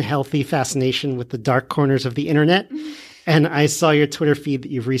an unhealthy fascination with the dark corners of the internet. Mm-hmm. And I saw your Twitter feed that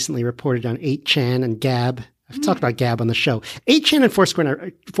you've recently reported on 8chan and Gab. I've talked about Gab on the show. 8chan and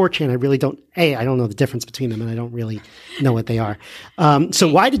 4chan, I really don't, I don't know the difference between them, and I don't really know what they are.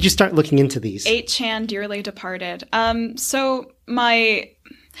 So why did you start looking into these? 8chan, dearly departed. So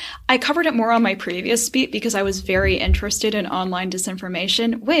I covered it more on my previous beat because I was very interested in online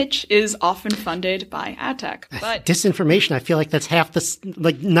disinformation, which is often funded by ad tech. But disinformation, I feel like that's half the,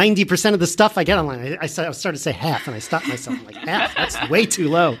 like 90% of the stuff I get online. I started to say half, and I stopped myself. I'm like, half? That's way too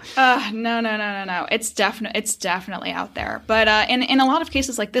low. No. It's definitely out there. But in a lot of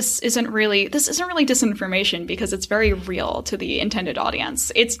cases, like this isn't really disinformation, because it's very real to the intended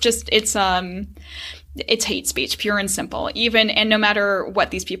audience. It's hate speech, pure and simple. And no matter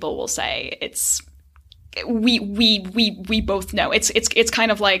what these people will say, it's we both know. It's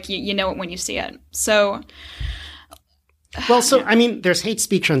kind of like you know it when you see it. So, well, I mean, there's hate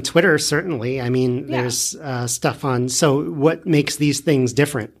speech on Twitter, certainly. I mean, there's stuff on. So, what makes these things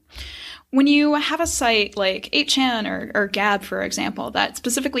different? when you have a site like 8chan or Gab, for example, that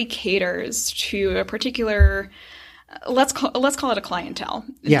specifically caters to a particular, let's call it a clientele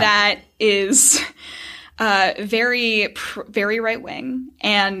that is very right wing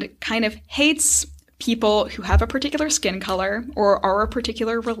and kind of hates people who have a particular skin color or are a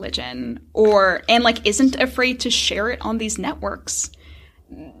particular religion and like isn't afraid to share it on these networks.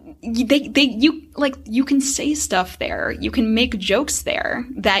 You can say stuff there. You can make jokes there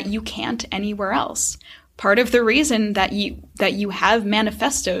that you can't anywhere else. Part of the reason that you have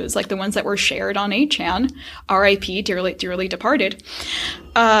manifestos like the ones that were shared on 8chan, RIP, dearly departed,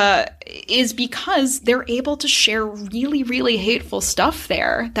 is because they're able to share really, really hateful stuff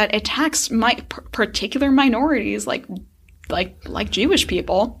there that attacks particular minorities like Jewish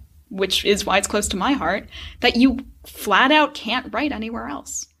people, which is why it's close to my heart, that you flat out can't write anywhere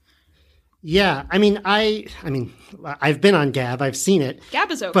else. Yeah, I mean, I've been on Gab. I've seen it.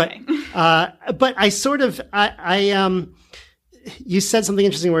 Gab is okay. But I sort of, you said something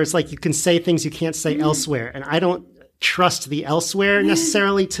interesting where it's like you can say things you can't say elsewhere. And I don't trust the elsewhere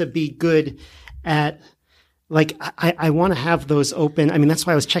necessarily to be good at, like, I want to have those open. I mean, that's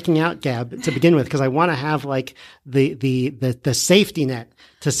why I was checking out Gab to begin with, because I want to have like the safety net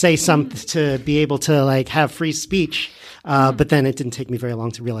to say something, to be able to like have free speech. But then it didn't take me very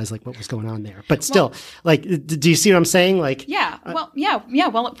long to realize like what was going on there. But still, like, do you see what I'm saying? Like, Well,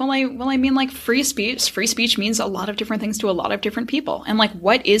 I mean, like, free speech means a lot of different things to a lot of different people. And like,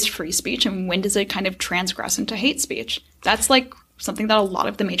 what is free speech and when does it kind of transgress into hate speech? That's like something that a lot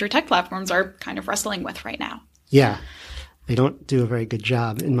of the major tech platforms are kind of wrestling with right now. Yeah. They don't do a very good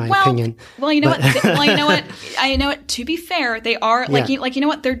job, in my opinion. Well, you know what? I know what. To be fair, they are like, you know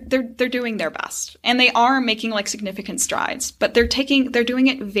what? They're doing their best, and they are making like significant strides. But they're doing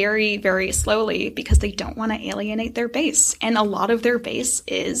it very, very slowly because they don't want to alienate their base, and a lot of their base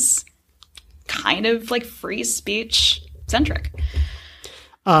is kind of like free speech centric.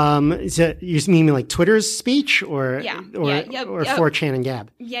 You mean like Twitter's speech or 4chan and Gab?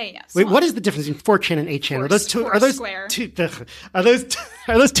 Yeah. Wait, what is the difference between 4chan and 8chan? Are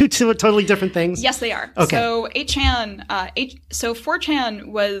those two totally different things? Yes, they are. Okay. So 8chan, 4chan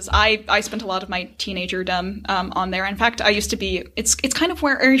was, I spent a lot of my teenagerdom on there. In fact, I used to be, it's kind of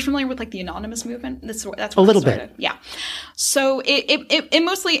where, are you familiar with like the anonymous movement? That's where a little bit. Yeah. So it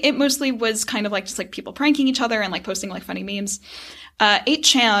mostly was kind of like just like people pranking each other and like posting like funny memes.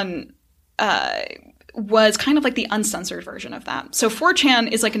 8chan was kind of like the uncensored version of that. So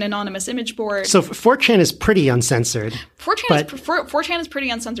 4chan is like an anonymous image board. So 4chan is pretty uncensored. 4chan is pretty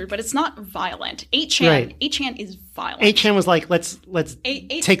uncensored, but it's not violent. 8chan is violent. 8chan was like, let's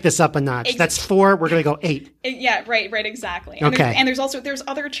take this up a notch. That's 4. We're going to go 8. Yeah, right, exactly. And there's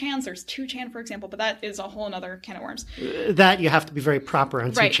other chans. There's 2chan, for example, but that is a whole other can of worms. That you have to be very proper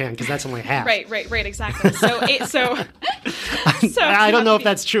on 2chan because that's only half. Right, exactly. So I don't know if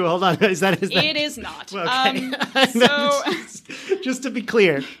that's true. Hold on, is that? It is not. Okay. Just to be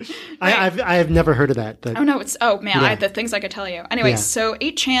clear, right. I have never heard of that. But, I have the things I could tell you. Anyway, so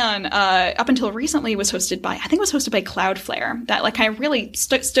 8chan up until recently was hosted by Cloudflare, that like kind of really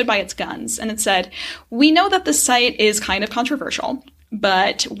stood by its guns, and it said, we know that the site is kind of controversial,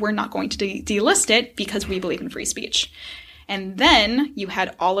 but we're not going to delist it because we believe in free speech. And then you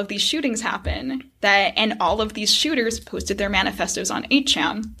had all of these shootings happen, and all of these shooters posted their manifestos on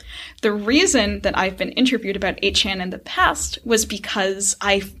 8chan. The reason that I've been interviewed about 8chan in the past was because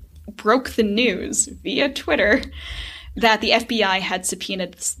I broke the news via Twitter that the FBI had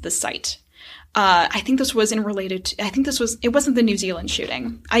subpoenaed the site. I think this was it wasn't the New Zealand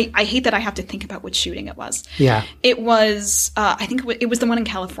shooting. I hate that I have to think about which shooting it was. Yeah. It was, I think it was the one in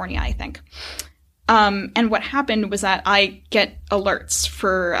California, I think. And what happened was that I get alerts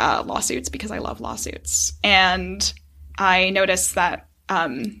for lawsuits because I love lawsuits, and I noticed that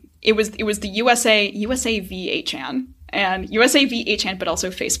it was the USA v 8chan and USA v 8chan, but also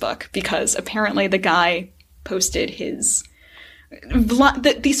Facebook, because apparently the guy posted his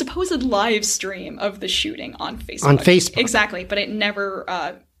the supposed live stream of the shooting on Facebook. Exactly, but it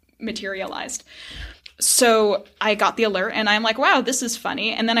never materialized. So I got the alert and I'm like, wow, this is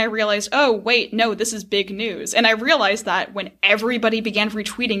funny. And then I realized, oh, wait, no, this is big news. And I realized that when everybody began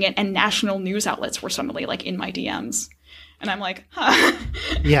retweeting it and national news outlets were suddenly like in my DMs. And I'm like, huh.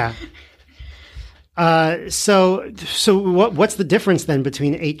 Yeah. So what's the difference then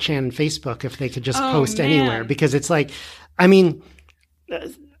between 8chan and Facebook if they could just post anywhere? Because it's like, I mean,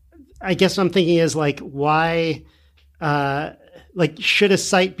 I guess what I'm thinking is like, why, should a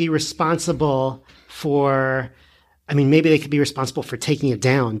site be responsible for, I mean, maybe they could be responsible for taking it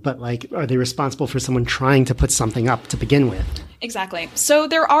down, but like, are they responsible for someone trying to put something up to begin with? Exactly. So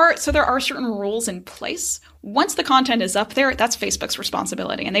there are certain rules in place. Once the content is up there, that's Facebook's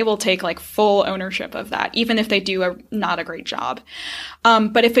responsibility, and they will take like full ownership of that, even if they do not a great job.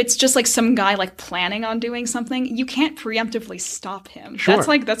 But if it's just like some guy like planning on doing something, you can't preemptively stop him. Sure.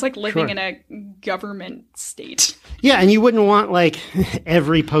 That's like living in a government state. Yeah, and you wouldn't want like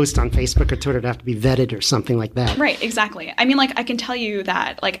every post on Facebook or Twitter to have to be vetted or something like that. Right, exactly. I mean, like I can tell you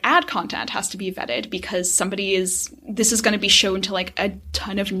that like ad content has to be vetted because this is going to be shown to like a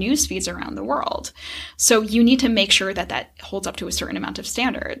ton of news feeds around the world. So you need to make sure that holds up to a certain amount of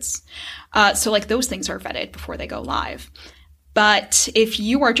standards. So like those things are vetted before they go live. But if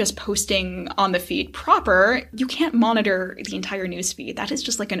you are just posting on the feed proper, you can't monitor the entire news feed. That is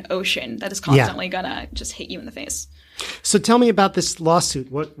just like an ocean that is constantly gonna just hit you in the face. So tell me about this lawsuit.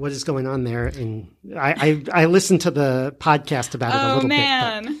 What is going on there? And I listened to the podcast about it a little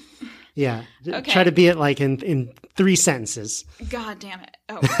bit. But yeah. Okay. Try to be it like in 3 sentences. God damn it.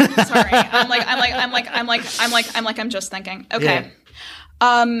 Oh, sorry. I'm just thinking. Okay.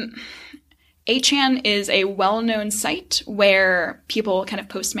 Yeah. 8chan is a well-known site where people kind of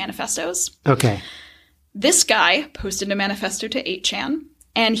post manifestos. Okay. This guy posted a manifesto to 8chan,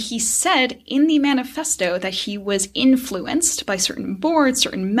 and he said in the manifesto that he was influenced by certain boards,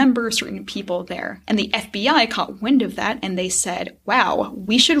 certain members, certain people there. And the FBI caught wind of that, and they said, wow,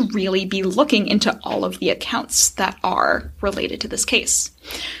 we should really be looking into all of the accounts that are related to this case.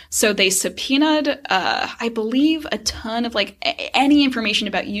 So they subpoenaed, I believe, a ton of like any information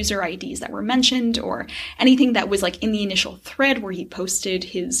about user IDs that were mentioned or anything that was like in the initial thread where he posted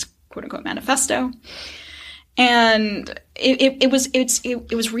his quote unquote manifesto. And it was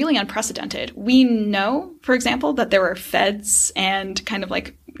really unprecedented. We know, for example, that there are feds and kind of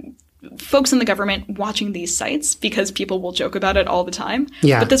like folks in the government watching these sites because people will joke about it all the time.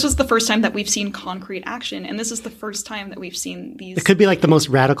 Yeah. But this was the first time that we've seen concrete action, and this is the first time that we've seen these. It could be like the most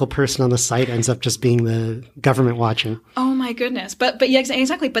radical person on the site ends up just being the government watching. Oh my goodness! But yeah,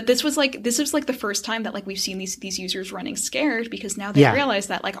 exactly. But this was like the first time that like we've seen these users running scared because now they realize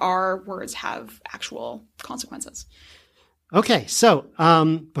that like our words have actual consequences. Okay, so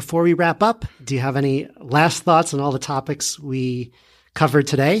before we wrap up, do you have any last thoughts on all the topics we covered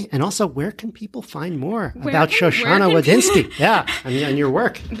today? And also, where can people find more about Shoshana Wodinsky? Yeah, and your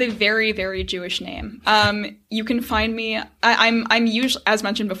work. The very, very Jewish name. You can find me. I'm usually, as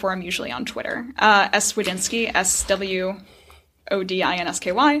mentioned before, I'm usually on Twitter. S Wodinsky,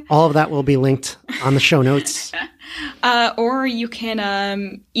 SWODINSKY. All of that will be linked on the show notes. Or you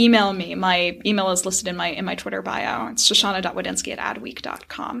can email me. My email is listed in my Twitter bio. It's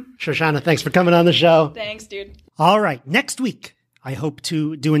shoshana.wodinsky@adweek.com. Shoshana, thanks for coming on the show. Thanks, dude. All right, next week, I hope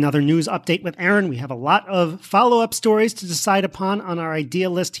to do another news update with Aaron. We have a lot of follow-up stories to decide upon on our idea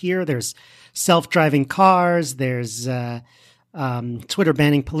list here. There's self-driving cars. There's Twitter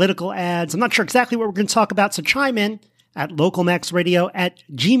banning political ads. I'm not sure exactly what we're going to talk about, so chime in at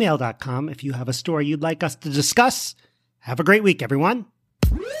localmaxradio@gmail.com if you have a story you'd like us to discuss. Have a great week, everyone.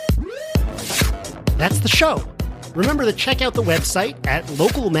 That's the show. Remember to check out the website at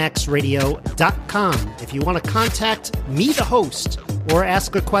localmaxradio.com if you want to contact me, the host, or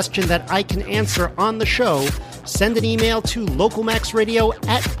ask a question that I can answer on the show. Send an email to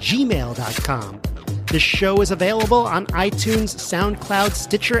localmaxradio@gmail.com. This show is available on iTunes, SoundCloud,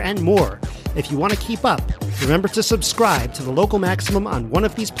 Stitcher, and more. If you want to keep up, remember to subscribe to the Local Maximum on one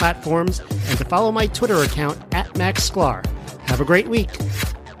of these platforms and to follow my Twitter account @MaxSklar. Have a great week.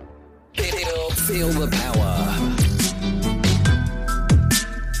 Feel the power.